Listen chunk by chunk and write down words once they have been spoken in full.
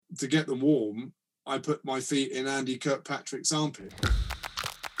to get them warm, I put my feet in Andy Kirkpatrick's armpit.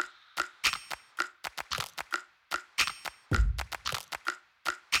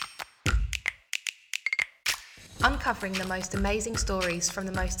 Uncovering the most amazing stories from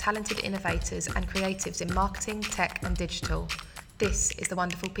the most talented innovators and creatives in marketing, tech and digital. This is the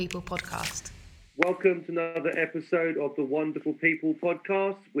Wonderful People Podcast. Welcome to another episode of the Wonderful People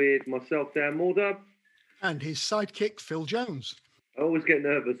Podcast with myself, Dan Maudhub. And his sidekick, Phil Jones. I always get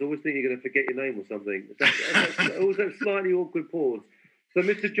nervous. I always think you're going to forget your name or something. I always have slightly awkward pause. So,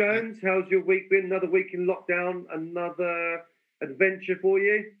 Mr. Jones, how's your week been? Another week in lockdown, another adventure for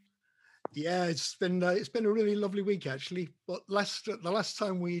you? Yeah, it's been a really lovely week, actually. But the last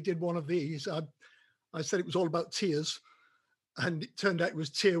time we did one of these, I said it was all about tiers. And it turned out it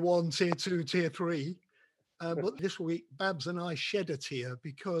was tier 1, tier 2, tier 3. But this week, Babs and I shed a tear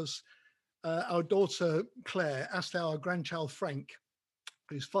because our daughter, Claire, asked our grandchild, Frank,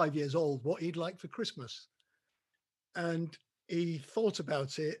 who's 5 years old, what he'd like for Christmas. And he thought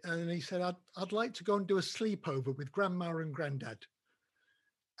about it and he said, I'd like to go and do a sleepover with Grandma and Granddad.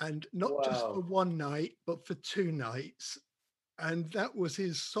 And not just for one night, but for 2 nights. And that was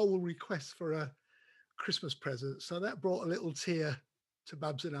his sole request for a Christmas present. So that brought a little tear to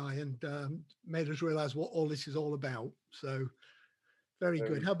Babs and I and made us realise what all this is all about. So very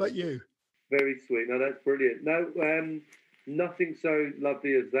good. How about you? Very sweet. No, that's brilliant. No, nothing so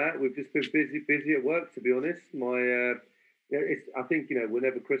lovely as that. We've just been busy at work, to be honest. I think,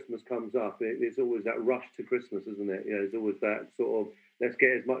 whenever Christmas comes up, it's always that rush to Christmas, isn't it? There's always that sort of, let's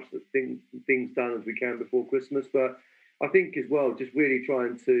get as much things done as we can before Christmas. But I think as well, just really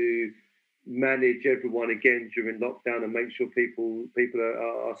trying to manage everyone again during lockdown and make sure people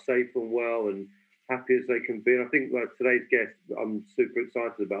are safe and well and happy as they can be. And I think today's guest I'm super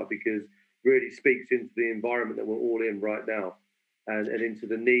excited about because really speaks into the environment that we're all in right now and into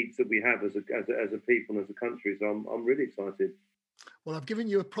the needs that we have as a people and as a country. So I'm really excited. Well, I've given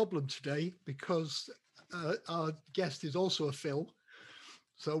you a problem today because our guest is also a Phil.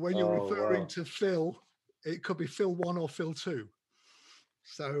 So when you're referring to Phil, it could be Phil 1 or Phil 2.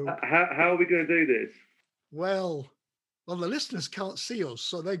 So how are we going to do this? Well, the listeners can't see us,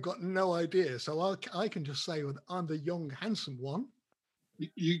 so they've got no idea. So I can just say that I'm the young, handsome one.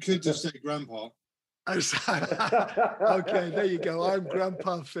 You could just say Grandpa. Okay, there you go. I'm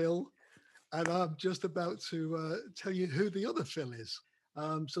Grandpa Phil, and I'm just about to tell you who the other Phil is.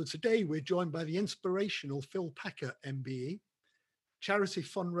 So today we're joined by the inspirational Phil Packer MBE, charity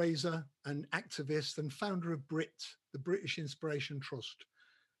fundraiser and activist and founder of BRIT, the British Inspiration Trust.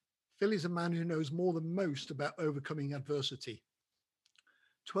 Phil is a man who knows more than most about overcoming adversity.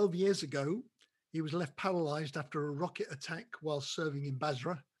 12 years ago, he was left paralyzed after a rocket attack while serving in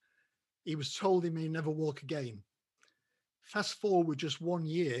Basra. He was told he may never walk again. Fast forward just 1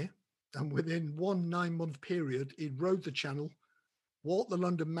 year, and within one 9-month period, he rode the Channel, walked the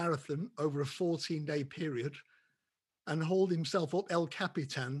London Marathon over a 14-day period, and hauled himself up El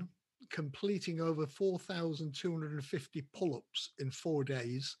Capitan, completing over 4,250 pull-ups in 4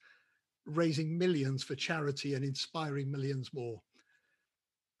 days, raising millions for charity and inspiring millions more.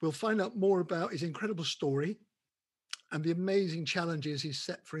 We'll find out more about his incredible story and the amazing challenges he's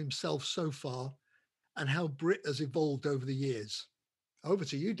set for himself so far and how Brit has evolved over the years. Over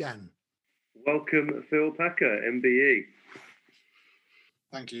to you, Dan. Welcome, Phil Packer, MBE.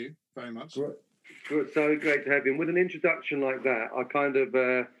 Thank you very much. Good. So great to have you. And with an introduction like that, I kind of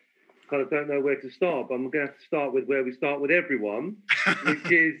don't know where to start, but I'm going to have to start with where we start with everyone,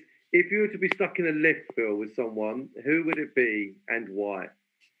 which is, if you were to be stuck in a lift, Phil, with someone, who would it be and why?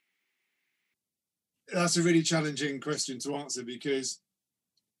 That's a really challenging question to answer because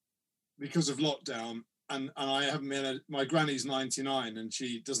of lockdown, and I haven't been. My granny's 99 and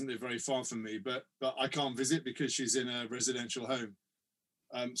she doesn't live very far from me, but I can't visit because she's in a residential home.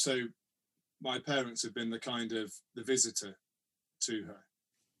 So my parents have been the visitor to her.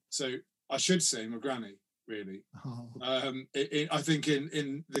 So I should say my granny, really. I think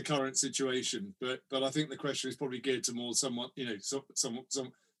in the current situation, but I think the question is probably geared to more someone,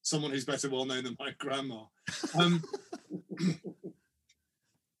 someone who's better well known than my grandma.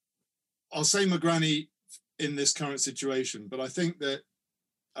 I'll say my granny in this current situation, but I think that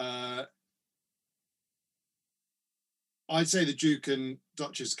I'd say the Duke and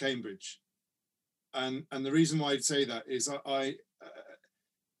Duchess of Cambridge, and the reason why I'd say that is I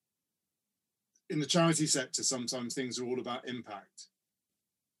in the charity sector, sometimes things are all about impact.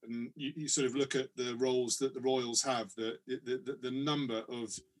 And you sort of look at the roles that the royals have, the number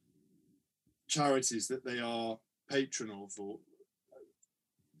of charities that they are patron of, or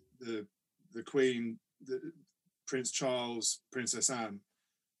the Queen, Prince Charles, Princess Anne.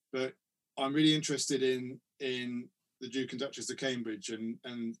 but I'm really interested in the Duke and Duchess of Cambridge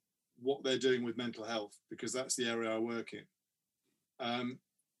and what they're doing with mental health, because that's the area I work in.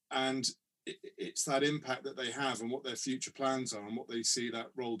 And it's that impact that they have and what their future plans are and what they see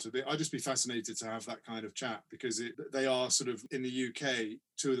that role to be. I'd just be fascinated to have that kind of chat, because they are sort of, in the UK,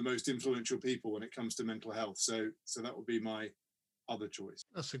 two of the most influential people when it comes to mental health. So that would be my other choice.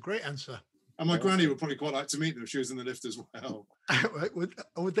 That's a great answer. And my granny would probably quite like to meet them if she was in the lift as well.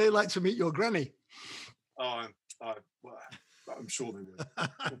 Would they like to meet your granny? Oh, I'm sure they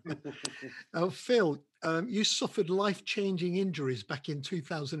would. Now, Phil, you suffered life-changing injuries back in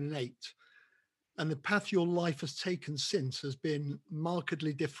 2008, and the path your life has taken since has been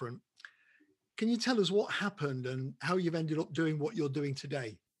markedly different. Can you tell us what happened and how you've ended up doing what you're doing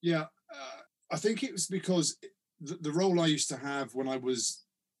today? Yeah, I think it was because the role I used to have when I was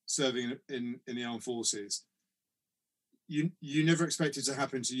serving in the armed forces, you never expect it to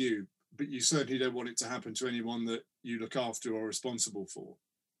happen to you, but you certainly don't want it to happen to anyone that you look after or are responsible for.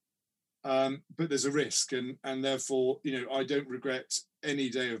 But there's a risk, and therefore, I don't regret any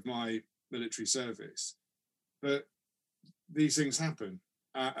day of my military service. But these things happen.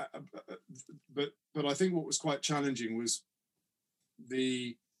 But I think what was quite challenging was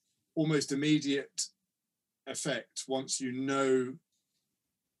the almost immediate effect once you know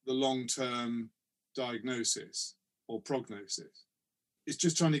the long-term diagnosis or prognosis. It's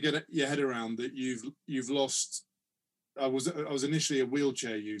just trying to get your head around that you've lost. I was initially a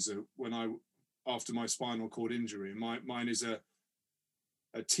wheelchair user after my spinal cord injury. Mine is a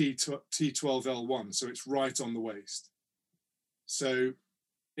T12L1, so it's right on the waist. So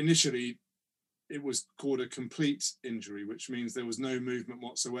initially it was called a complete injury, which means there was no movement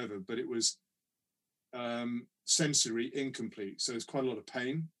whatsoever, but it was sensory incomplete. So it's quite a lot of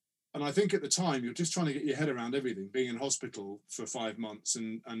pain. And I think at the time, you're just trying to get your head around everything, being in hospital for 5 months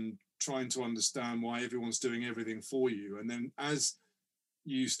and trying to understand why everyone's doing everything for you. And then as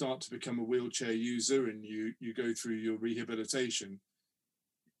you start to become a wheelchair user and you go through your rehabilitation,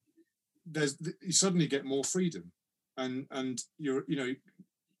 you suddenly get more freedom, and you're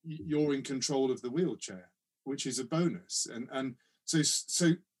in control of the wheelchair, which is a bonus. And so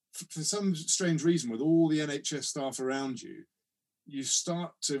for some strange reason, with all the NHS staff around you, you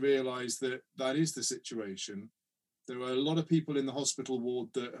start to realize that is the situation. There are a lot of people in the hospital ward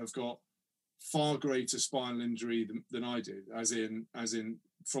that have got far greater spinal injury than I did, as in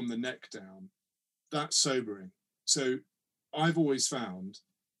from the neck down. That's sobering. So I've always found,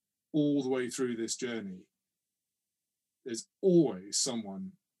 all the way through this journey, there's always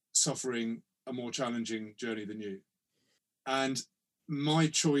someone suffering a more challenging journey than you. And my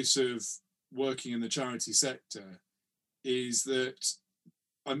choice of working in the charity sector is that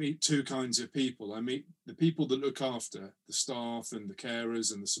I meet two kinds of people. I meet the people that look after the staff and the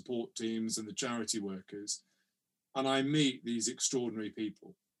carers and the support teams and the charity workers. And I meet these extraordinary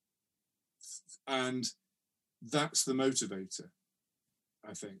people. And that's the motivator,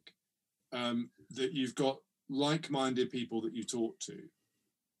 I think, that you've got like-minded people that you talk to.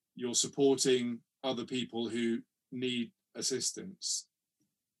 You're supporting other people who need assistance.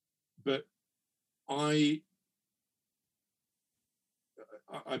 But I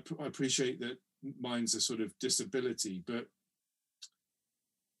appreciate that mine's a sort of disability, but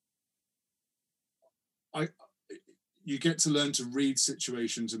you get to learn to read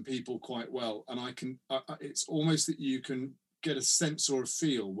situations and people quite well, and it's almost that you can get a sense or a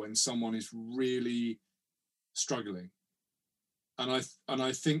feel when someone is really struggling, and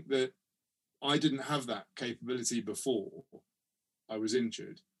I think that I didn't have that capability before I was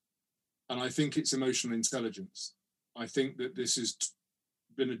injured, and I think it's emotional intelligence. I think that this has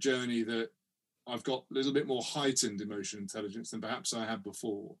been a journey that I've got a little bit more heightened emotional intelligence than perhaps I had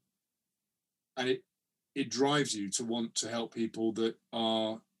before. And it drives you to want to help people that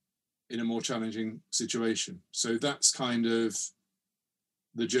are in a more challenging situation. So that's kind of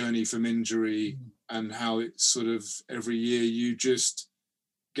the journey from injury, and how it's sort of every year you just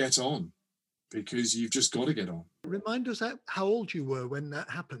get on, because you've just got to get on. Remind us how old you were when that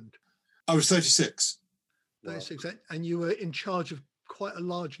happened. I was 36. 36, wow. And you were in charge of quite a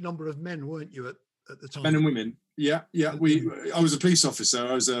large number of men, weren't you, at the time? Men and women. Yeah. I was a police officer.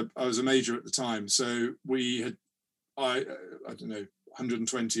 I was a major at the time. So we had, I don't know,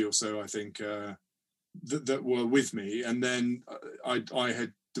 120 or so, I think, that were with me. And then I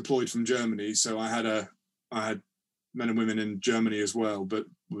had deployed from Germany, so I had men and women in Germany as well, but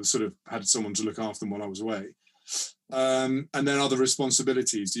was sort of had someone to look after them while I was away. And then other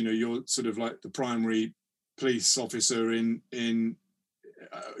responsibilities. You're sort of like the primary police officer in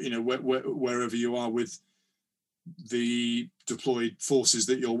wherever you are, with the deployed forces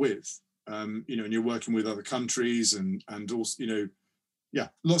that you're with, and you're working with other countries and also,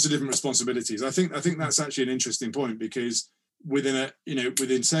 lots of different responsibilities. I think that's actually an interesting point, because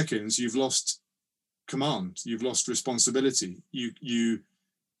within seconds, you've lost command, you've lost responsibility.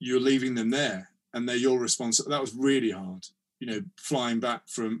 You're leaving them there, and they're your responsibility. That was really hard. Flying back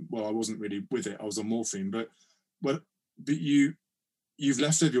from, well, I wasn't really with it, I was on morphine, but you've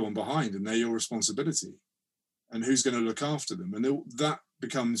left everyone behind, and they're your responsibility. And who's going to look after them? And that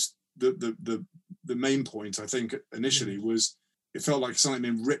becomes the main point. I think initially was, it felt like something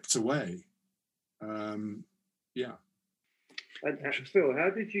being ripped away. And Phil, how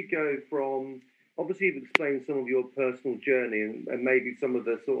did you go from, obviously you've explained some of your personal journey and maybe some of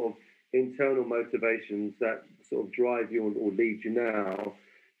the sort of internal motivations that sort of drive you or lead you now.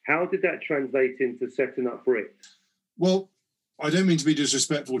 How did that translate into setting up BRI? Well, I don't mean to be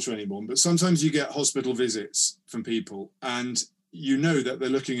disrespectful to anyone, but sometimes you get hospital visits from people, and you know that they're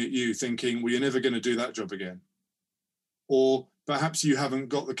looking at you thinking, well, you're never going to do that job again. Or perhaps you haven't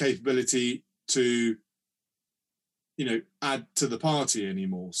got the capability to, add to the party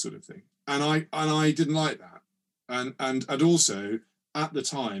anymore, sort of thing. And I didn't like that. And also, at the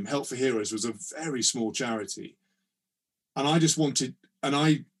time, Help for Heroes was a very small charity. And I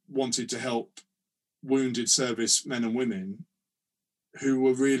wanted to help wounded service men and women who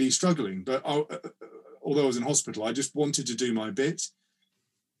were really struggling. But although I was in hospital, I just wanted to do my bit.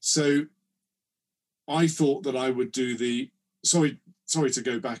 So I thought that I would do sorry to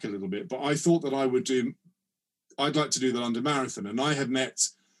go back a little bit, but I thought that I'd like to do the London Marathon. And I had met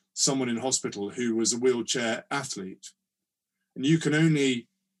someone in hospital who was a wheelchair athlete. And you can only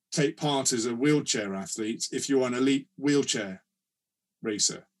take part as a wheelchair athlete if you're an elite wheelchair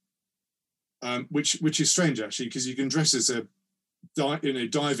racer, which is strange, actually, because you can dress as a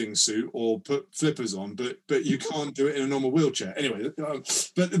diving suit or put flippers on, but you can't do it in a normal wheelchair. Anyway,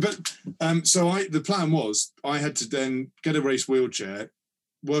 so the plan was I had to then get a race wheelchair,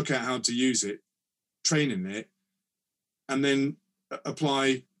 work out how to use it, train in it, and then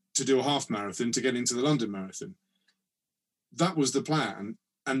apply to do a half marathon to get into the London Marathon. That was the plan.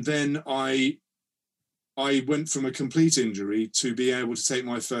 And then I went from a complete injury to be able to take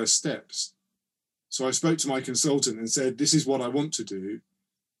my first steps. So I spoke to my consultant and said, this is what I want to do,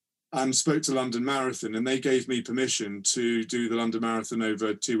 and spoke to London Marathon, and they gave me permission to do the London Marathon over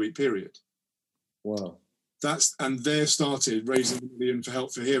a 2-week period. Wow. And there started raising $1 million for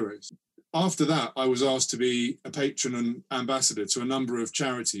Help for Heroes. After that, I was asked to be a patron and ambassador to a number of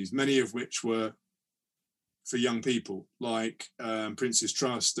charities, many of which were for young people, like Prince's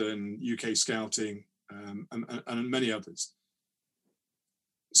Trust and UK Scouting, and many others.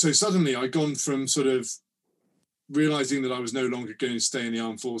 So suddenly I'd gone from sort of realizing that I was no longer going to stay in the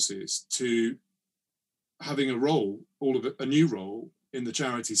armed forces to having a role, a new role in the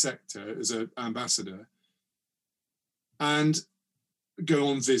charity sector as an ambassador, and go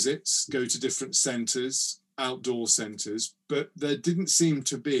on visits, go to different centres, outdoor centres, but there didn't seem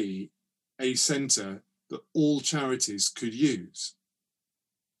to be a centre that all charities could use,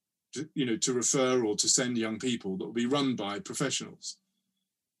 to refer or to send young people, that will be run by professionals.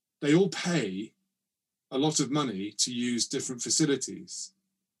 They all pay a lot of money to use different facilities.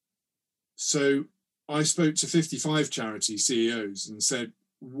 So I spoke to 55 charity CEOs and said,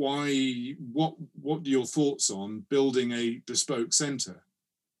 what are your thoughts on building a bespoke centre,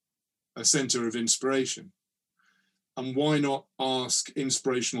 a centre of inspiration? And why not ask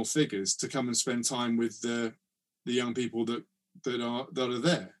inspirational figures to come and spend time with the young people that are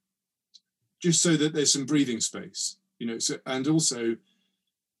there, just so that there's some breathing space, and also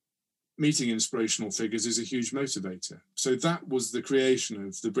meeting inspirational figures is a huge motivator. So that was the creation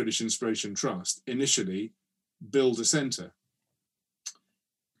of the British Inspiration Trust. Initially, build a centre.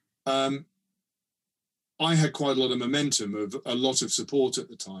 I had quite a lot of momentum, of a lot of support at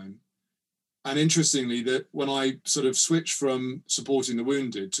the time. And interestingly, that when I sort of switched from supporting the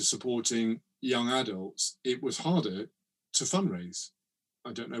wounded to supporting young adults, it was harder to fundraise.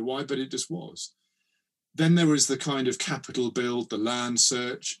 I don't know why, but it just was. Then there was the kind of capital build, the land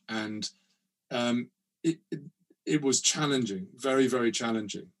search, and it was challenging, very, very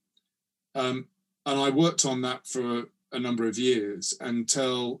challenging. And I worked on that for a number of years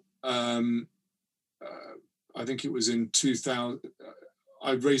until I think it was in 2000.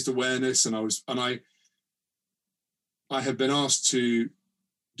 I raised awareness, and I had been asked to,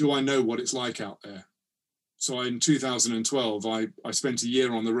 do I know what it's like out there? So in 2012, I spent a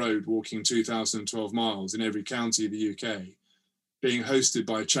year on the road walking 2,012 miles in every county of the UK, being hosted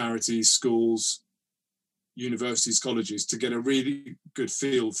by charities, schools, universities, colleges, to get a really good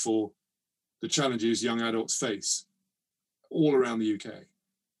feel for the challenges young adults face. all around the UK.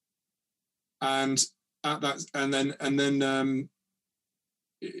 And at that, and then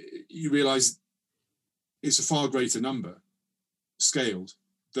you realise it's a far greater number scaled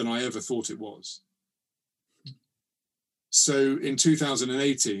than I ever thought it was. So in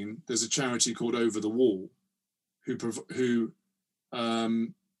 2018, there's a charity called Over the Wall who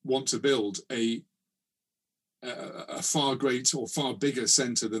want to build a far greater or far bigger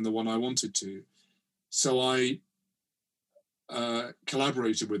centre than the one I wanted to. So I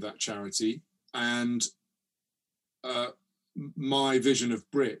collaborated with that charity, and my vision of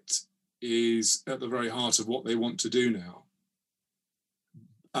Brit is at the very heart of what they want to do now.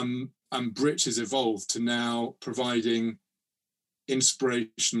 And Brit has evolved to now providing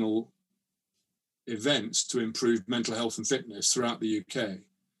inspirational events to improve mental health and fitness throughout the UK,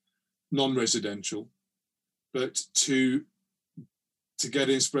 non-residential, but to get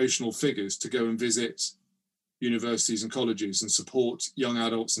inspirational figures to go and visit universities and colleges and support young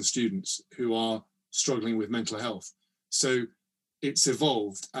adults and students who are struggling with mental health. So it's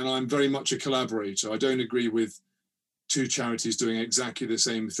evolved, and I'm very much a collaborator. I don't agree with two charities doing exactly the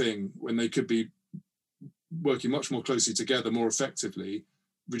same thing when they could be working much more closely together, more effectively,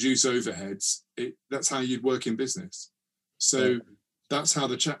 reduce overheads. That's how you'd work in business. So that's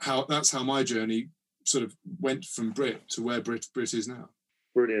how my journey sort of went from Brit to where Brit is now.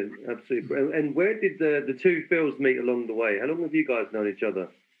 Brilliant, absolutely. And where did the two Phils meet along the way? How long have you guys known each other?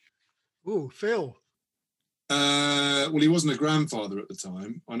 Oh, Phil. Well, he wasn't a grandfather at the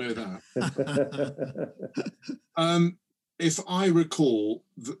time. I know that. If I recall,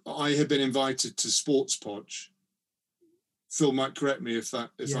 I had been invited to Sports Podge. Phil might correct me if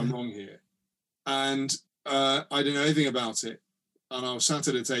I'm wrong here. And I didn't know anything about it. And I was sat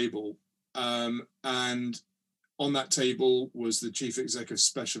at a table, and on that table was the chief exec of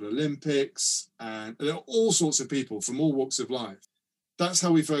Special Olympics, and there were all sorts of people from all walks of life. That's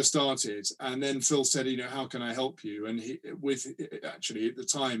how we first started. And then Phil said, how can I help you? And actually at the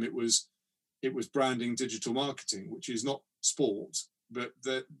time it was branding, digital marketing, which is not sport, but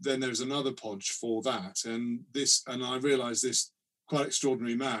then there's another podge for that. And I realized this quite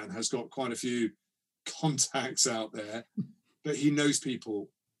extraordinary man has got quite a few contacts out there, but he knows people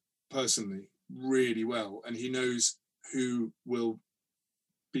personally really well, and he knows who will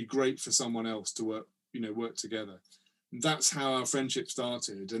be great for someone else to work together. And that's how our friendship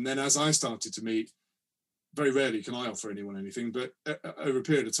started. And then as I started to meet, very rarely can I offer anyone anything, but over a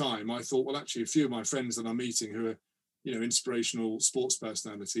period of time, I thought, well, actually, a few of my friends that I'm meeting who are, inspirational sports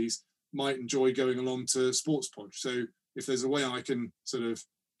personalities might enjoy going along to Sports Podge. So if there's a way I can sort of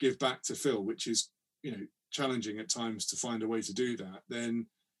give back to Phil, which is, challenging at times to find a way to do that, then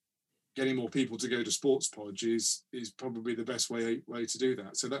getting more people to go to Sports Podge is probably the best way to do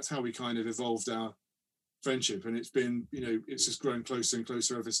that. So that's how we kind of evolved our friendship, and it's been, it's just grown closer and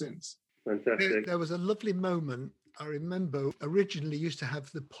closer ever since. Fantastic. There was a lovely moment. I remember originally used to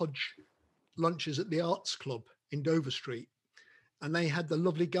have the Podge lunches at the Arts Club in Dover Street, and they had the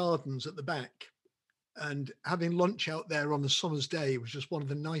lovely gardens at the back, and having lunch out there on a summer's day was just one of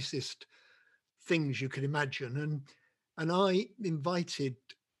the nicest things you could imagine. And I invited,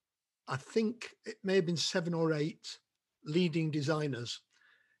 I think it may have been 7 or 8 leading designers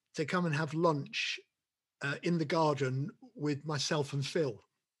to come and have lunch in the garden with myself and Phil.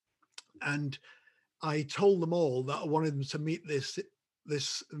 And I told them all that I wanted them to meet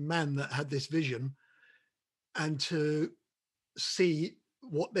this man that had this vision, and to see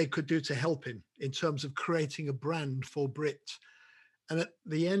what they could do to help him in terms of creating a brand for Brit. And at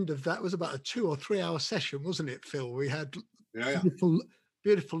the end of that was about a 2 or 3 hour session, wasn't it, Phil? We had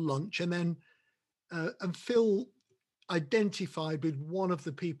beautiful lunch, and then and Phil identified with one of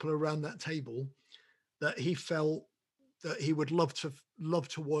the people around that table that he felt that he would love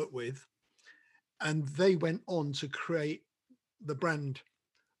to work with, and they went on to create the brand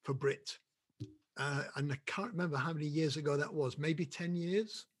for Brit. And I can't remember how many years ago that was, maybe 10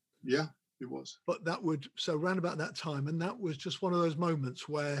 years. Yeah, it was. But so around about that time, and that was just one of those moments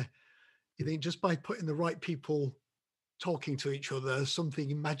where you think just by putting the right people talking to each other,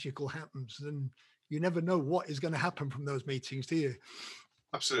 something magical happens, and you never know what is going to happen from those meetings, do you?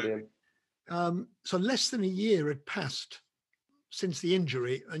 Absolutely. So less than a year had passed since the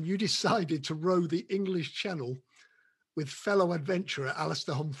injury, and you decided to row the English Channel with fellow adventurer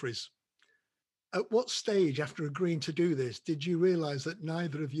Alistair Humphreys. At what stage, after agreeing to do this, did you realize that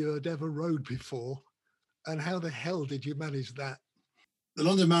neither of you had ever rowed before? And how the hell did you manage that? The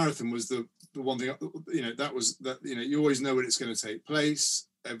London Marathon was the one thing, you always know when it's going to take place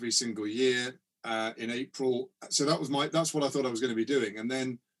every single year in April. So that's what I thought I was going to be doing. And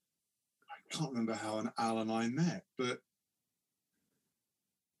then I can't remember how Al and I met, but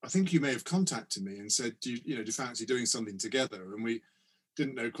I think you may have contacted me and said, do you fancy doing something together? And we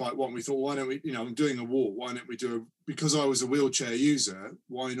didn't know quite what. We thought, why don't we, I'm doing a walk, why don't we because I was a wheelchair user,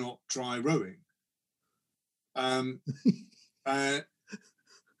 why not try rowing?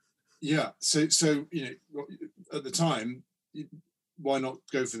 Yeah, so at the time, why not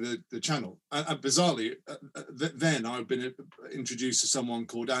go for the channel? And bizarrely, then I've been introduced to someone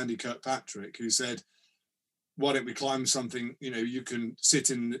called Andy Kirkpatrick, who said, why don't we climb something, you can sit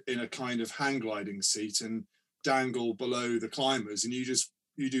in a kind of hang gliding seat and dangle below the climbers, and you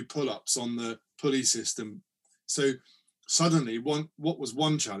do pull-ups on the pulley system. So suddenly what was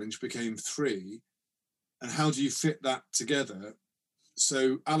one challenge became 3. And how do you fit that together?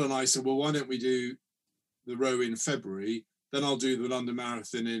 So Al and I said, well, why don't we do the row in February? Then I'll do the London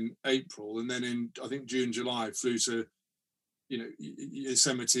Marathon in April. And then in, I think, June, July, flew to,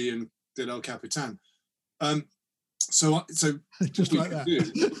 Yosemite and did El Capitan. So just like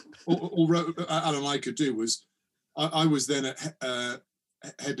that. All Al and I could do was, I was then at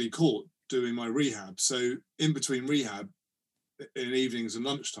Headley Court doing my rehab. So in between rehab, in evenings and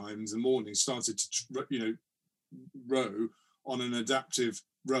lunchtimes and mornings, started to, row on an adaptive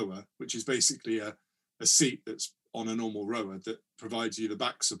rower, which is basically a seat that's on a normal rower that provides you the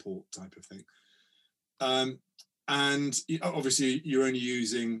back support type of thing. And obviously you're not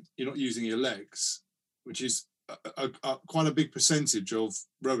using your legs, which is quite a big percentage of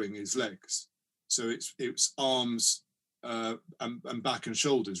rowing is legs. So it's arms and back and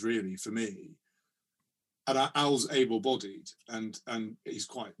shoulders really for me. And Al's able-bodied and he's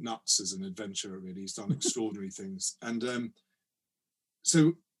quite nuts as an adventurer really. He's done extraordinary things. And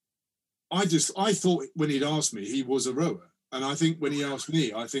so I thought when he'd asked me, he was a rower. And I think when he asked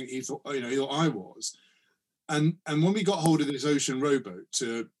me, I think he thought I was. And when we got hold of this ocean rowboat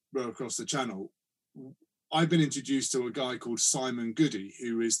to row across the channel, I've been introduced to a guy called Simon Goody,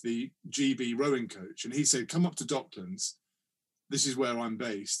 who is the GB rowing coach. And he said, come up to Docklands. This is where I'm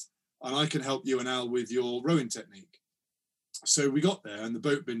based. And I can help you and Al with your rowing technique. So we got there and the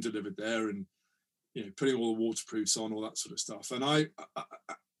boat been delivered there and, putting all the waterproofs on, all that sort of stuff. And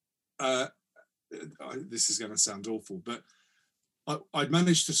this is going to sound awful, but I'd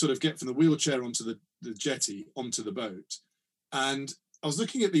managed to sort of get from the wheelchair onto the jetty, onto the boat. And I was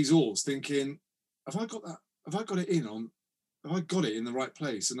looking at these oars thinking, have I got it in the right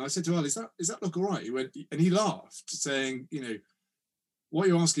place? And I said to Al, is that look all right? He went, and he laughed, saying, what are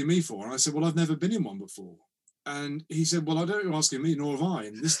you asking me for? And I said, well, I've never been in one before. And he said, well, I don't know you're asking me, nor have I.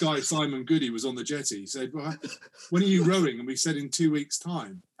 And this guy, Simon Goody, was on the jetty. He said, well, when are you rowing? And we said, in 2 weeks'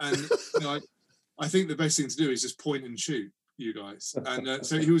 time. And I think the best thing to do is just point and shoot, you guys. And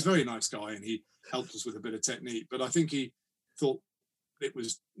so he was a very nice guy and he helped us with a bit of technique. But I think he thought it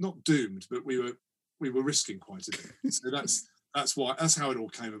was not doomed, but we were risking quite a bit. So that's how it all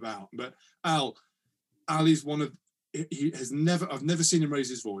came about. But Al is one of, I've never seen him raise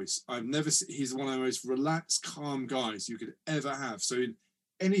his voice. He's one of the most relaxed, calm guys you could ever have. So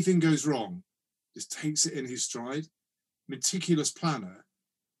anything goes wrong, just takes it in his stride. Meticulous planner,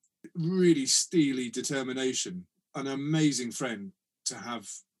 really steely determination, an amazing friend to have,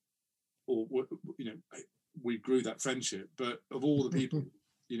 we grew that friendship, but of all the people,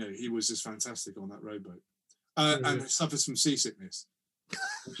 he was just fantastic on that rowboat. And suffers from seasickness,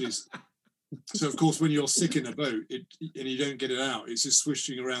 which is, so of course when you're sick in a boat and you don't get it out, it's just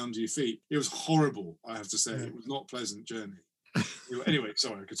swishing around your feet. It was horrible, I have to say. It was not a pleasant journey. Anyway,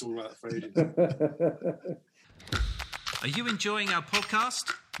 sorry, I could talk about that for ages. Are you enjoying our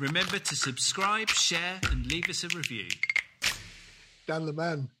podcast? Remember to subscribe, share and leave us a review. Dan the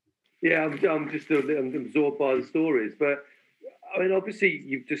man. Yeah, I'm absorbed by the stories, but I mean, obviously,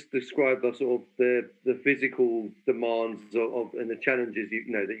 you've just described the sort of the physical demands of and the challenges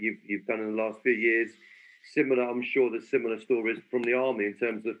that you've done in the last few years. Similar, I'm sure there's similar stories from the army in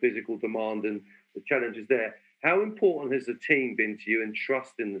terms of the physical demand and the challenges there. How important has the team been to you and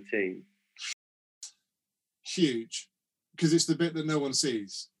trust in the team? Huge, because it's the bit that no one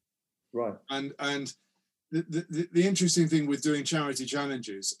sees. Right. And the interesting thing with doing charity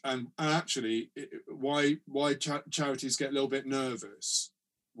challenges and actually why charities get a little bit nervous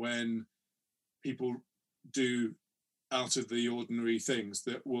when people do out of the ordinary things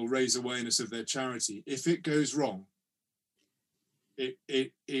that will raise awareness of their charity. If it goes wrong,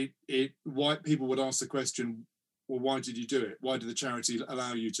 why people would ask the question, well, why did you do it? Why did the charity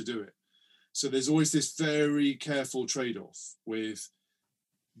allow you to do it? So there's always this very careful trade-off with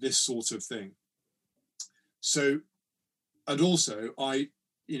this sort of thing. So, and also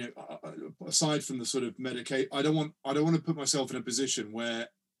aside from the sort of medicate, I don't want to put myself in a position where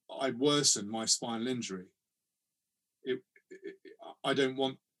I worsen my spinal injury. I don't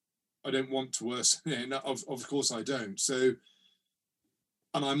want I don't want to worsen it. Of course I don't. So,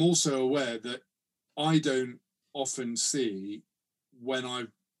 and I'm also aware that I don't often see when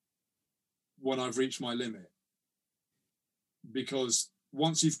I've reached my limit, because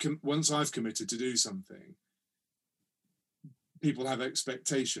once I've committed to do something, people have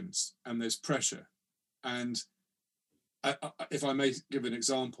expectations and there's pressure. And if I may give an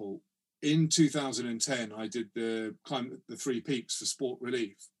example, in 2010 I did the climb the 3 peaks for Sport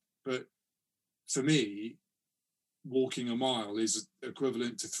Relief, but for me, walking a mile is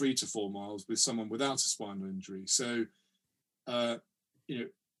equivalent to 3 to 4 miles with someone without a spinal injury. So,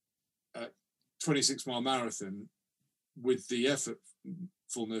 26-mile marathon with the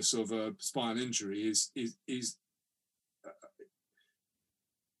effortfulness of a spinal injury is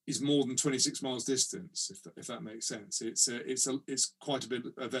more than 26 miles distance, if that makes sense. It's quite a bit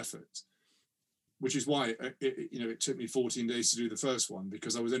of effort, which is why it took me 14 days to do the first one,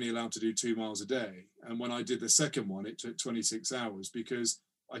 because I was only allowed to do 2 miles a day. And when I did the second one, it took 26 hours because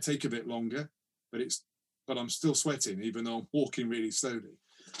I take a bit longer, but I'm still sweating even though I'm walking really slowly.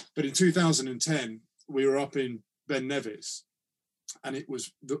 But in 2010, we were up in Ben Nevis, and it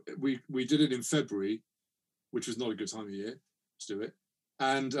was we did it in February, which was not a good time of year to do it.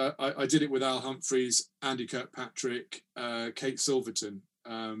 And I did it with Al Humphreys, Andy Kirkpatrick, Kate Silverton,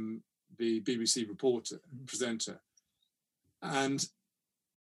 the BBC presenter. And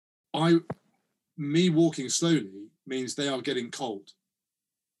me walking slowly means they are getting cold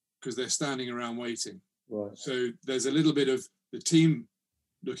because they're standing around waiting. Right. So there's a little bit of the team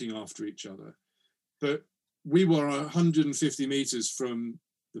looking after each other. But we were 150 meters from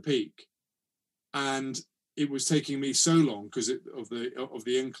the peak, and it was taking me so long because of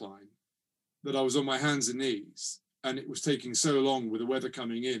the incline that I was on my hands and knees, and it was taking so long with the weather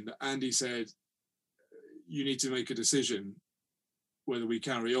coming in that Andy said, you need to make a decision whether we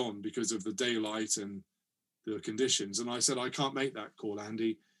carry on because of the daylight and the conditions. And I said, I can't make that call,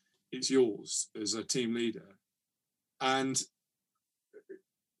 Andy. It's yours as a team leader. And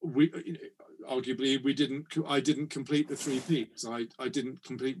I didn't complete the 3 peaks. I didn't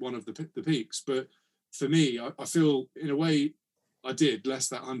complete one of the peaks, but for me, I feel in a way I did less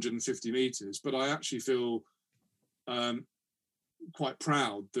than 150 meters, but I actually feel quite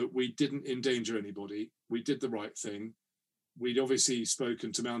proud that we didn't endanger anybody. We did the right thing. We'd obviously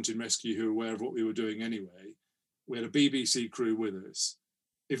spoken to Mountain Rescue, who were aware of what we were doing anyway. We had a BBC crew with us.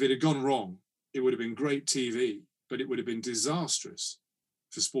 If it had gone wrong, it would have been great TV, but it would have been disastrous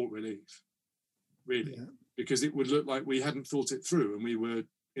for Sport Relief, really, because it would look like we hadn't thought it through and we were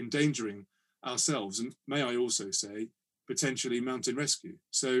endangering ourselves, and may I also say, potentially Mountain Rescue.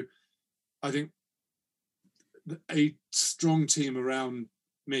 So I think a strong team around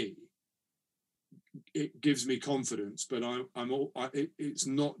me, it gives me confidence, but it's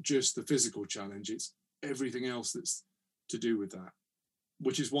not just the physical challenge, it's everything else that's to do with that,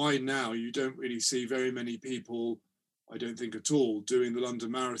 which is why now you don't really see very many people, I don't think at all, doing the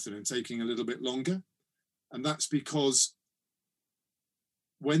London Marathon and taking a little bit longer. And that's because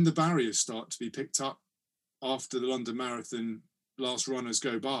when the barriers start to be picked up after the London Marathon last runners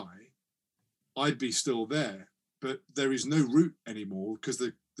go by, I'd be still there, but there is no route anymore because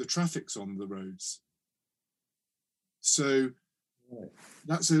the traffic's on the roads. So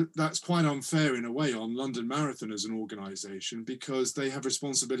that's quite unfair in a way on London Marathon as an organisation, because they have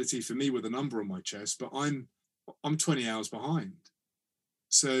responsibility for me with a number on my chest, but I'm 20 hours behind.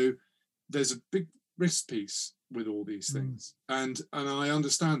 So there's a big risk piece with all these things, and I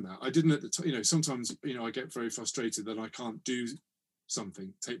understand that. I didn't at the time. Sometimes I get very frustrated that I can't do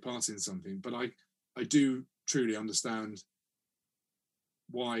something, take part in something, but I do truly understand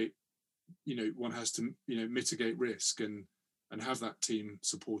why one has to mitigate risk and have that team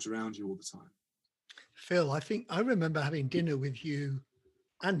support around you all the time. Phil, I think I remember having dinner with you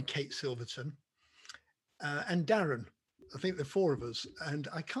and Kate Silverton and Darren. I think the 4 of us, and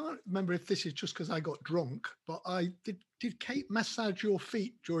I can't remember if this is just because I got drunk, but did Kate massage your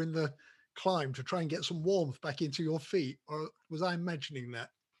feet during the climb to try and get some warmth back into your feet, or was I imagining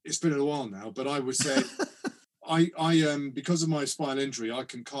that? It's been a while now, but I would say I because of my spinal injury, I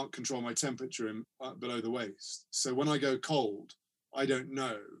can't control my temperature below the waist. So when I go cold, I don't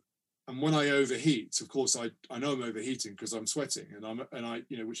know. And when I overheat, of course, I know I'm overheating because I'm sweating, and I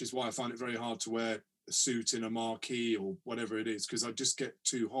which is why I find it very hard to wear a suit in a marquee or whatever it is, because I just get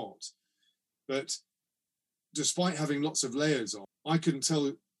too hot. But despite having lots of layers on, I couldn't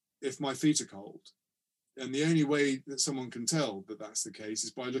tell if my feet are cold. And the only way that someone can tell that that's the case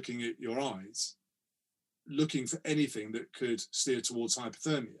is by looking at your eyes, looking for anything that could steer towards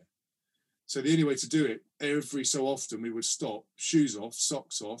hypothermia. So the only way to do it, every so often we would stop, shoes off,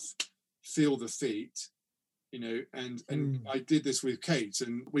 socks off, feel the feet, and I did this with Kate,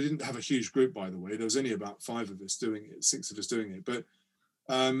 and we didn't have a huge group, by the way. There was only about 5 of us doing it, 6 of us doing it, but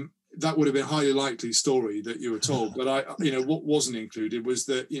that would have been a highly likely story that you were told. But what wasn't included was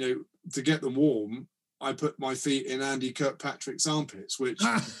that, to get them warm, I put my feet in Andy Kirkpatrick's armpits, which,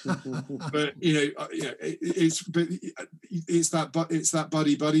 but it's that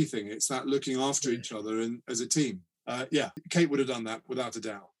buddy thing. It's that looking after each other and as a team. Kate would have done that without a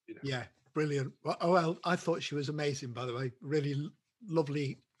doubt. Yeah, brilliant. Well, I thought she was amazing, by the way. Really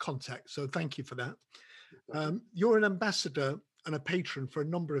lovely contact. So thank you for that. You're an ambassador and a patron for a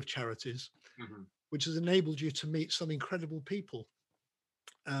number of charities, which has enabled you to meet some incredible people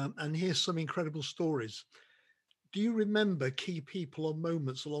and hear some incredible stories. Do you remember key people or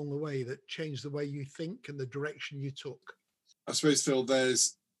moments along the way that changed the way you think and the direction you took? I suppose, Phil,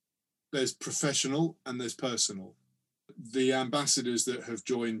 there's professional and there's personal. The ambassadors that have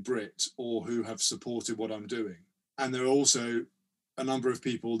joined Brit or who have supported what I'm doing. And there are also a number of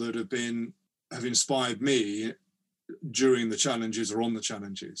people that have inspired me during the challenges or on the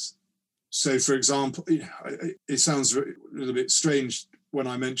challenges. So, for example, it sounds a little bit strange when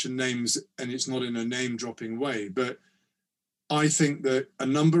I mention names and it's not in a name-dropping way, but I think that a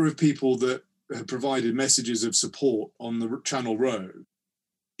number of people that have provided messages of support on the Channel Row,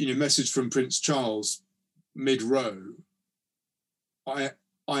 message from Prince Charles mid-row, I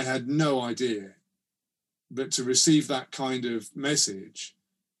had no idea. But to receive that kind of message,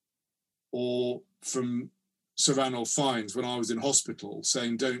 or from Sir Ranulph Fiennes when I was in hospital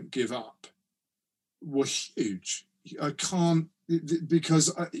saying don't give up, were huge.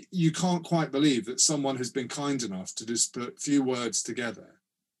 Because you can't quite believe that someone has been kind enough to just put a few words together.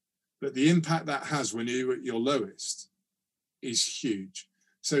 But the impact that has when you're at your lowest is huge.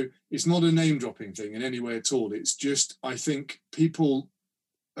 So it's not a name-dropping thing in any way at all. It's just, I think people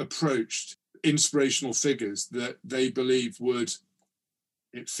approached inspirational figures that they believe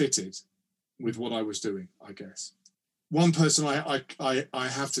it fitted with what I was doing, I guess. One person I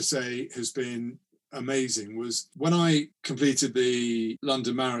have to say has been amazing was when I completed the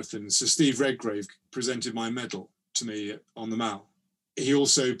London Marathon, Sir Steve Redgrave presented my medal to me on the Mall. He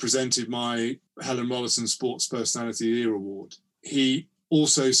also presented my Helen Rollison Sports Personality of the Year Award. He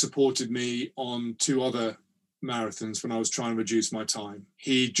also supported me on 2 other marathons when I was trying to reduce my time.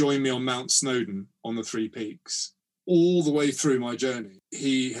 He joined me on Mount Snowdon on the 3 Peaks. All the way through my journey,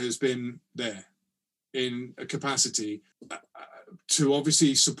 he has been there in a capacity to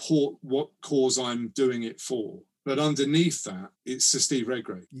obviously support what cause I'm doing it for. But underneath that, it's Sir Steve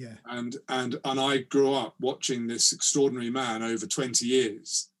Redgrave. Yeah. And I grew up watching this extraordinary man over 20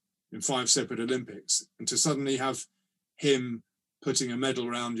 years in 5 separate Olympics. And to suddenly have him putting a medal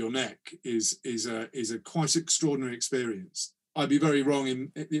around your neck is a quite extraordinary experience. I'd be very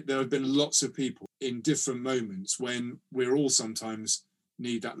wrong there have been lots of people in different moments when we're all sometimes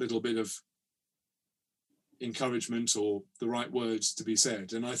need that little bit of encouragement or the right words to be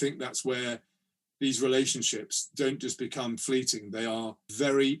said. And I think that's where these relationships don't just become fleeting. They are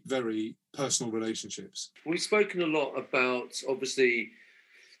very, very personal relationships. We've spoken a lot about, obviously,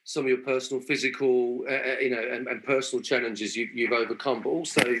 some of your personal, physical, and personal challenges you've overcome, but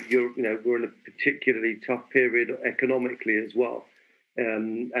also we're in a particularly tough period economically as well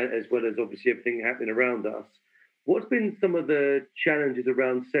as obviously everything happening around us. What's been some of the challenges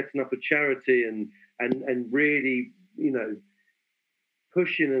around setting up a charity and really,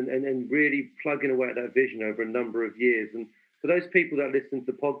 pushing and really plugging away at that vision over a number of years? And for those people that listen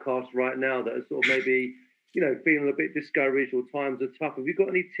to podcasts right now that are sort of maybe feeling a bit discouraged or times are tough, have you got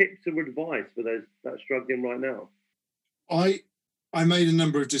any tips or advice for those that are struggling right now? I made a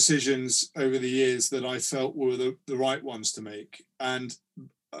number of decisions over the years that I felt were the right ones to make. And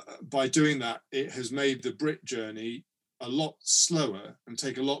by doing that, it has made the Brit journey a lot slower and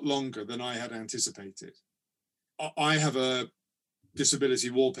take a lot longer than I had anticipated. I have a disability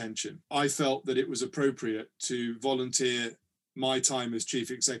war pension. I felt that it was appropriate to volunteer my time as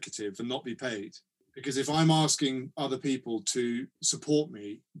chief executive and not be paid. Because if I'm asking other people to support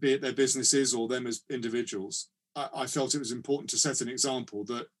me, be it their businesses or them as individuals, I felt it was important to set an example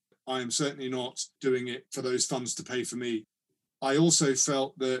that I am certainly not doing it for those funds to pay for me. I also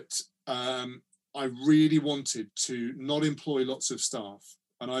felt that I really wanted to not employ lots of staff,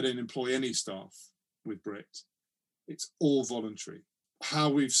 and I don't employ any staff with Brit. It's all voluntary. How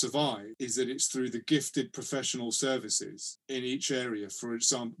we've survived is that it's through the gifted professional services in each area, for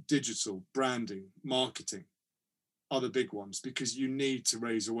example, digital, branding, marketing, other big ones, because you need to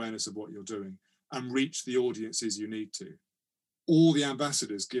raise awareness of what you're doing and reach the audiences you need to. All the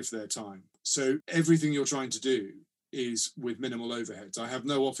ambassadors give their time. So everything you're trying to do is with minimal overheads. I have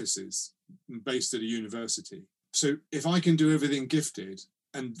no offices, based at a university. So if I can do everything gifted,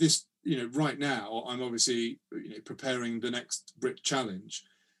 and this, right now, I'm obviously preparing the next BRIT challenge.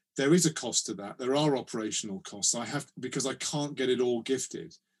 There is a cost to that. There are operational costs. Because I can't get it all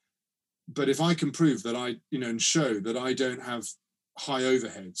gifted. But if I can prove that and show that I don't have high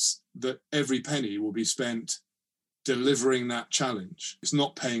overheads, that every penny will be spent delivering that challenge, it's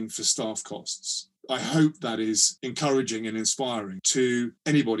not paying for staff costs. I hope that is encouraging and inspiring to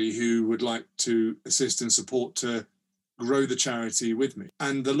anybody who would like to assist and support to grow the charity with me.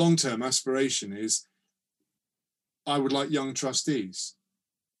 And the long-term aspiration is I would like young trustees,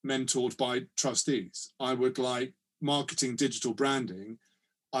 mentored by trustees. I would like marketing, digital branding.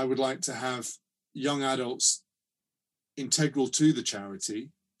 I would like to have young adults integral to the charity,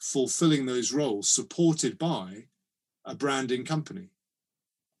 fulfilling those roles, supported by a branding company,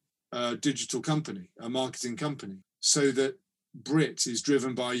 a digital company, a marketing company, so that BRIT is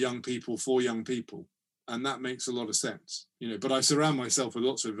driven by young people for young people. And that makes a lot of sense, but I surround myself with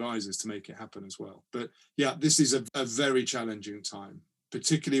lots of advisors to make it happen as well. But yeah, this is a very challenging time,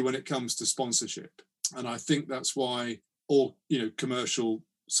 particularly when it comes to sponsorship. And I think that's why, or, commercial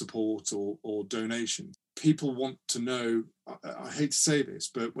support or donation, people want to know, I hate to say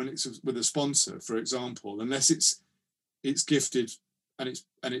this, but when it's with a sponsor, for example, unless it's gifted and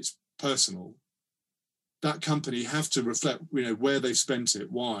it's personal, that company have to reflect, where they've spent it,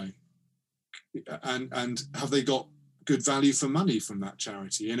 why, and have they got good value for money from that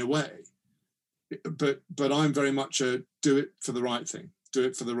charity in a way. But I'm very much a do it for the right thing, do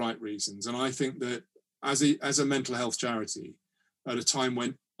it for the right reasons. And I think that as a mental health charity, at a time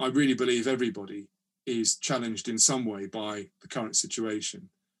when I really believe everybody is challenged in some way by the current situation,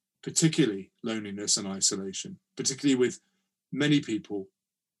 particularly loneliness and isolation, particularly with many people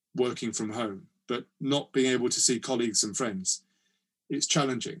working from home, but not being able to see colleagues and friends, it's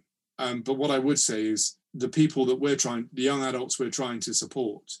challenging. But what I would say is the people that the young adults we're trying to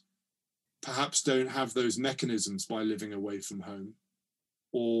support, perhaps don't have those mechanisms by living away from home,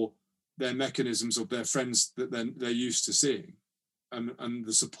 or their mechanisms of their friends that they're used to seeing, and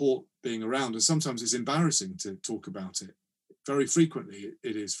the support being around. And sometimes it's embarrassing to talk about it. Very frequently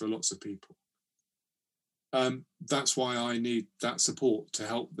it is for lots of people. That's why I need that support to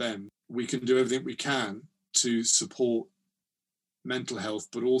help them. We can do everything we can to support mental health,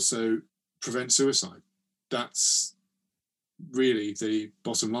 but also prevent suicide. That's really the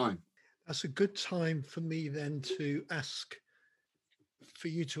bottom line. That's a good time for me then to ask for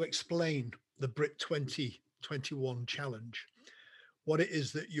you to explain the BRIT 2021 challenge, what it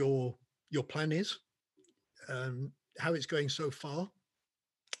is that your plan is, how it's going so far,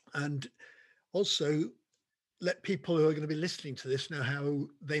 and also let people who are going to be listening to this know how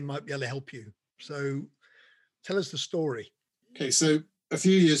they might be able to help you. So tell us the story. Okay, so a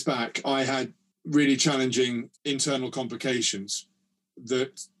few years back, I had really challenging internal complications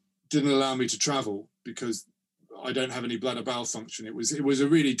that didn't allow me to travel because I don't have any bladder bowel function. It was a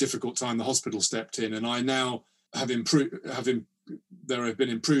really difficult time. The hospital stepped in, and I now have improved. There have been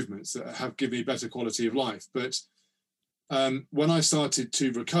improvements that have given me better quality of life. But when I started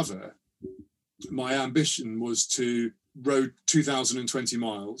to recover, my ambition was to row 2,020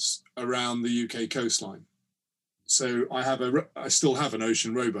 miles around the UK coastline. So I still have an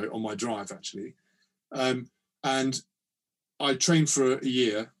ocean rowboat on my drive, actually. And I trained for a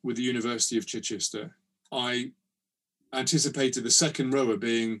year with the University of Chichester. I anticipated the second rower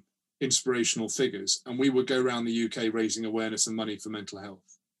being inspirational figures, and we would go around the UK raising awareness and money for mental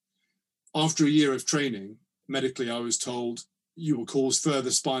health. After a year of training, medically, I was told you will cause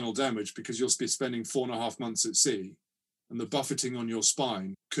further spinal damage because you'll be spending 4.5 months at sea, and the buffeting on your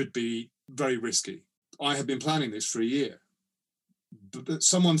spine could be very risky. I had been planning this for a year, but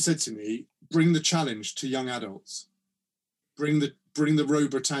someone said to me, bring the challenge to young adults. Bring the Row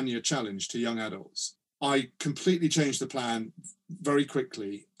Britannia challenge to young adults. I completely changed the plan very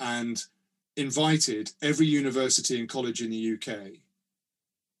quickly and invited every university and college in the UK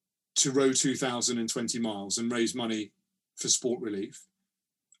to row 2,020 miles and raise money for sport relief,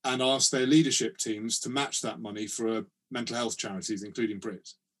 and asked their leadership teams to match that money for mental health charities, including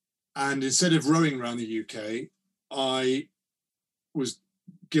BRIT. And instead of rowing around the UK, I was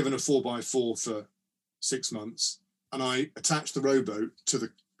given a 4x4 for 6 months, and I attached the rowboat to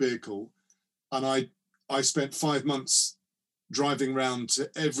the vehicle, and I spent 5 months driving around to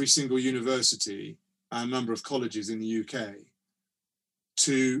every single university and a number of colleges in the UK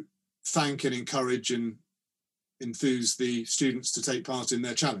to thank and encourage and enthuse the students to take part in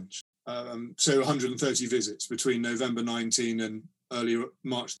their challenge. So 130 visits between November 19 and early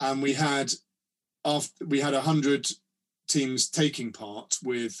March. And we had after we had 100 teams taking part,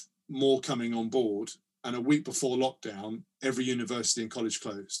 with more coming on board, and a week before lockdown, every university and college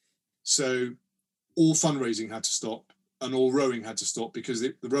closed. So all fundraising had to stop, and all rowing had to stop, because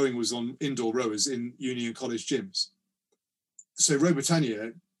the rowing was on indoor rowers in uni and college gyms. So Row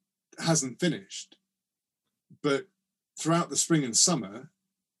Britannia hasn't finished. But throughout the spring and summer,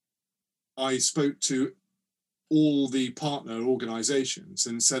 I spoke to all the partner organisations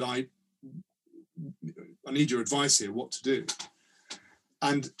and said, I need your advice here, what to do.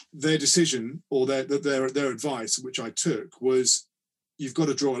 And their decision, or their advice, which I took, was, you've got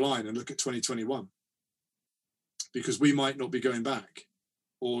to draw a line and look at 2021, because we might not be going back,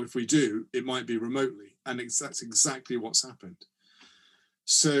 or if we do, it might be remotely. And that's exactly what's happened.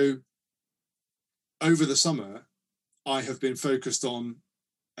 So over the summer, I have been focused on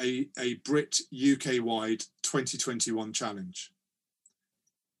a BRIT UK-wide 2021 challenge.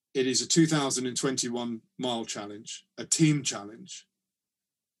 It is a 2021 mile challenge, a team challenge,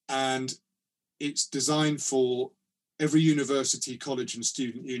 and it's designed for every university, college and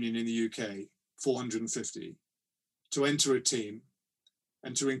student union in the UK, 450, to enter a team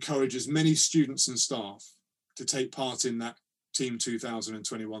and to encourage as many students and staff to take part in that Team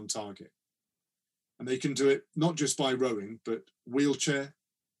 2021 target. And they can do it not just by rowing, but wheelchair,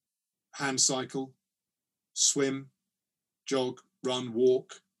 hand cycle, swim, jog, run,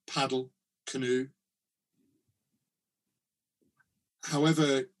 walk, paddle, canoe.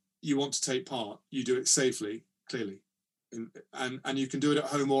 However you want to take part, you do it safely, clearly. And you can do it at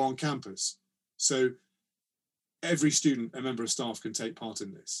home or on campus. So every student, a member of staff, can take part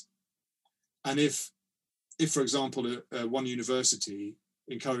in this. And if for example, one university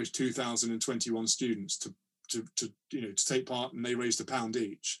encouraged 2021 students to take part, and they raised £1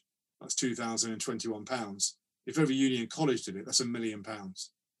 each, that's £2,021. If every uni and college did it, that's £1 million.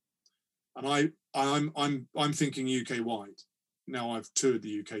 And I'm thinking UK wide. Now I've toured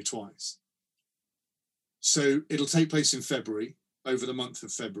the UK twice. So it'll take place in February, over the month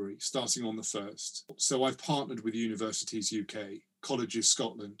of February, starting on the 1st. So I've partnered with Universities UK, Colleges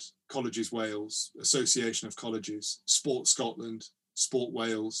Scotland, Colleges Wales, Association of Colleges, Sport Scotland, Sport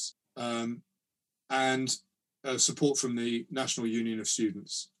Wales, and support from the National Union of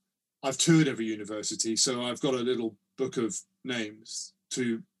Students. I've toured every university, so I've got a little book of names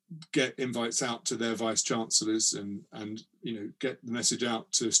to get invites out to their vice chancellors and get the message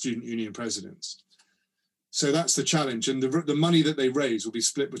out to student union presidents. So that's the challenge, and the money that they raise will be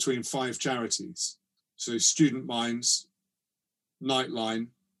split between 5 charities. So Student Minds, Nightline,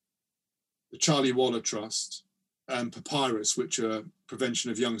 the Charlie Waller Trust, and Papyrus, which are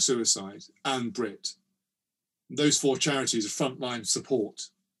prevention of young suicide, and BRIT. Those 4 charities are frontline support.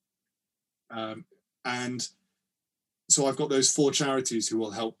 And so I've got those 4 charities who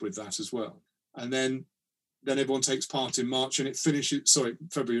will help with that as well. And then everyone takes part in March, and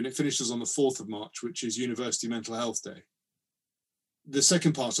February, and it finishes on the 4th of March, which is University Mental Health Day. The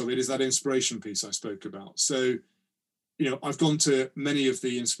second part of it is that inspiration piece I spoke about. So, I've gone to many of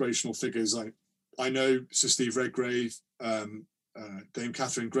the inspirational figures. I know Sir Steve Redgrave, Dame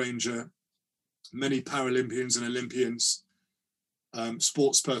Catherine Granger, many Paralympians and Olympians,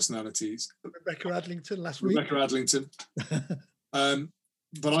 sports personalities. Rebecca Adlington last week. Rebecca Adlington.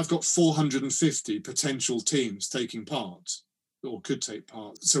 But I've got 450 potential teams taking part, or could take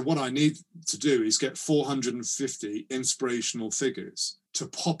part. So what I need to do is get 450 inspirational figures to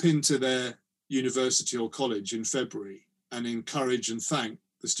pop into their university or college in February and encourage and thank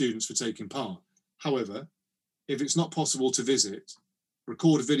the students for taking part. However, if it's not possible to visit,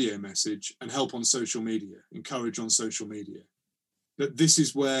 record a video message and help on social media, encourage on social media. But this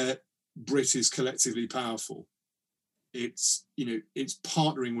is where BRIT is collectively powerful. It's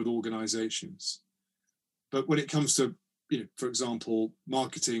partnering with organizations. But when it comes to, for example,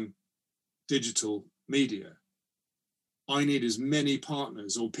 marketing, digital media, I need as many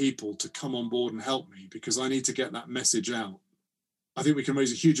partners or people to come on board and help me, because I need to get that message out. I think we can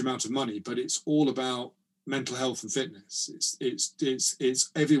raise a huge amount of money, but it's all about mental health and fitness.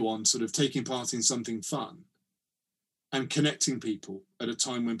 It's everyone sort of taking part in something fun and connecting people at a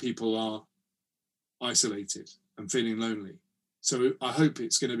time when people are isolated and feeling lonely. So I hope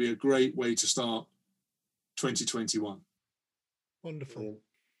it's going to be a great way to start 2021. Wonderful. Yeah.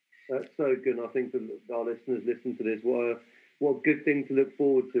 That's so good. And I think that our listeners listen to this. What a good thing to look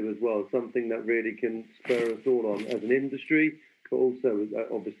forward to as well. Something that really can spur us all on as an industry, but also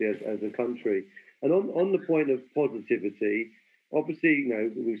obviously as a country. And on the point of positivity, obviously,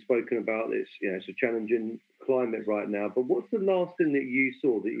 we've spoken about this. It's a challenging climate right now. But what's the last thing that you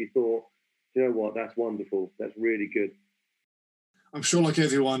saw that you thought, you know what, that's wonderful, that's really good? I'm sure, like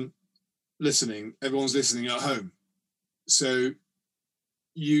everyone, listening, everyone's listening at home. So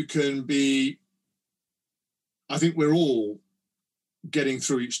you can be, I think we're all getting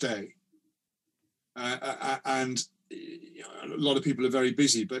through each day. And a lot of people are very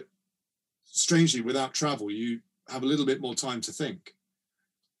busy, but strangely, without travel, you have a little bit more time to think.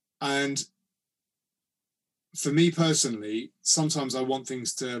 And for me personally, sometimes I want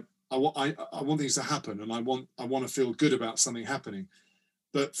things to happen, and I want to feel good about something happening.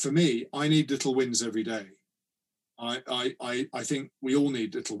 But for me, I need little wins every day. I think we all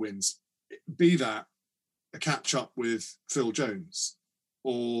need little wins, be that a catch up with Phil Jones,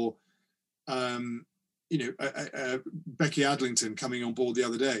 or Becky Adlington coming on board the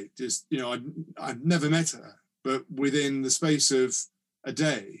other day. Just, I'd never met her, but within the space of a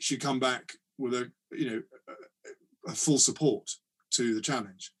day, she'd come back with a full support to the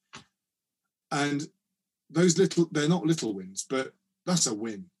challenge. And those they're not little wins, but that's a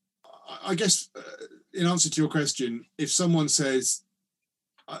win. I guess in answer to your question, if someone says,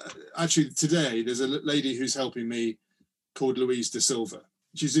 actually today, there's a lady who's helping me called Louise De Silva.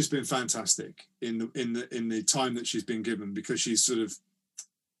 She's just been fantastic in the time that she's been given, because she's sort of,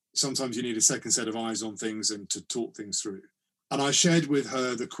 sometimes you need a second set of eyes on things and to talk things through. And I shared with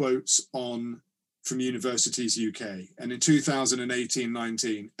her the quotes from Universities UK. And in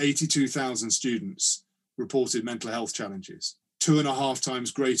 2018-19, 82,000 students reported mental health challenges, 2.5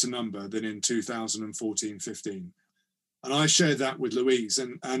 times greater number than in 2014-15. And I shared that with Louise,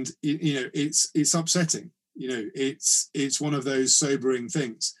 and it's upsetting. It's one of those sobering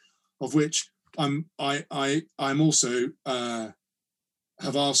things, of which I'm also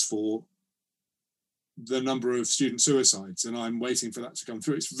have asked for the number of student suicides, and I'm waiting for that to come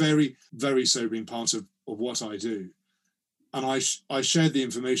through. It's very, very sobering part of what I do. And I shared the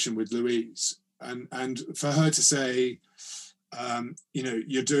information with Louise, and for her to say,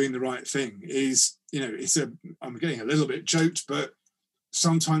 you're doing the right thing is, I'm getting a little bit choked, but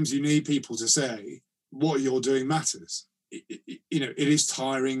sometimes you need people to say what you're doing matters. It is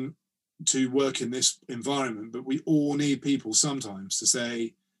tiring to work in this environment, but we all need people sometimes to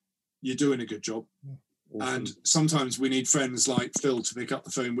say, you're doing a good job. Awesome. And sometimes we need friends like Phil to pick up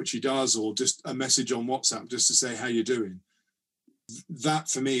the phone, which he does, or just a message on WhatsApp just to say how you're doing. That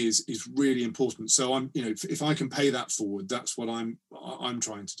for me is really important. So I'm, if I can pay that forward, that's what I'm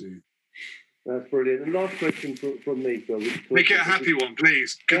trying to do. That's brilliant. And last question from me, Phil. Make it a happy one,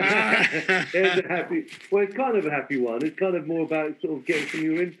 please. It's kind of a happy one. It's kind of more about sort of getting some of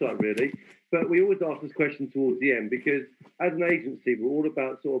your insight, really. But we always ask this question towards the end, because as an agency, we're all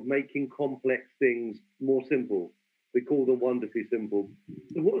about sort of making complex things more simple. We call them wonderfully simple.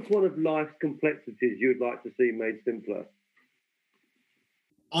 So what's one of life's complexities you'd like to see made simpler?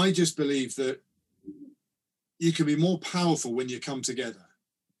 I just believe that you can be more powerful when you come together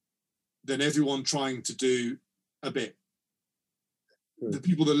than everyone trying to do a bit. The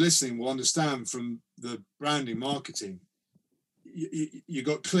people that are listening will understand from the branding, marketing, you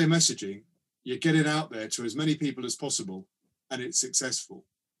got clear messaging, you get it out there to as many people as possible, and it's successful.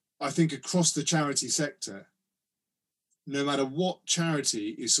 I think across the charity sector, no matter what charity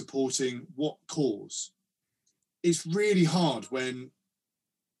is supporting what cause, it's really hard when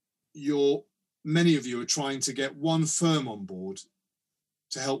many of you are trying to get one firm on board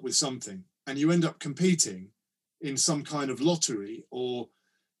to help with something, and you end up competing in some kind of lottery or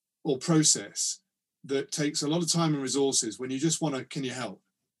process that takes a lot of time and resources when you just want to, can you help?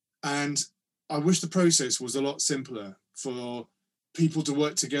 And I wish the process was a lot simpler for people to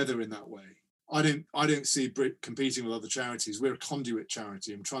work together in that way. I don't see Brit competing with other charities. We're a conduit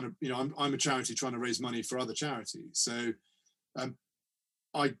charity. I'm a charity trying to raise money for other charities. So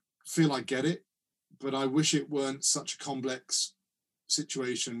I feel I get it, but I wish it weren't such a complex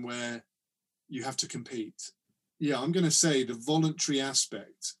situation where you have to compete. Yeah, I'm going to say the voluntary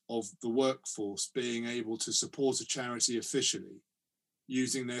aspect of the workforce being able to support a charity officially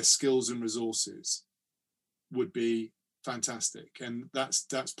using their skills and resources would be fantastic. And that's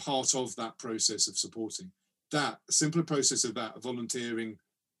part of that process of supporting. That, a simpler process of that, a volunteering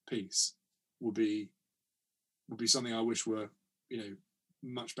piece would be something I wish were,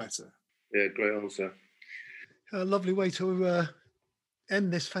 much better. Yeah, great answer. A lovely way to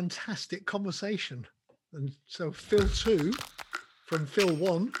end this fantastic conversation. And so Phil 2 from Phil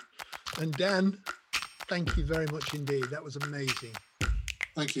 1 and Dan, thank you very much indeed. That was amazing.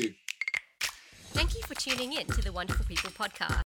 Thank you. Thank you for tuning in to the Wonderful People podcast.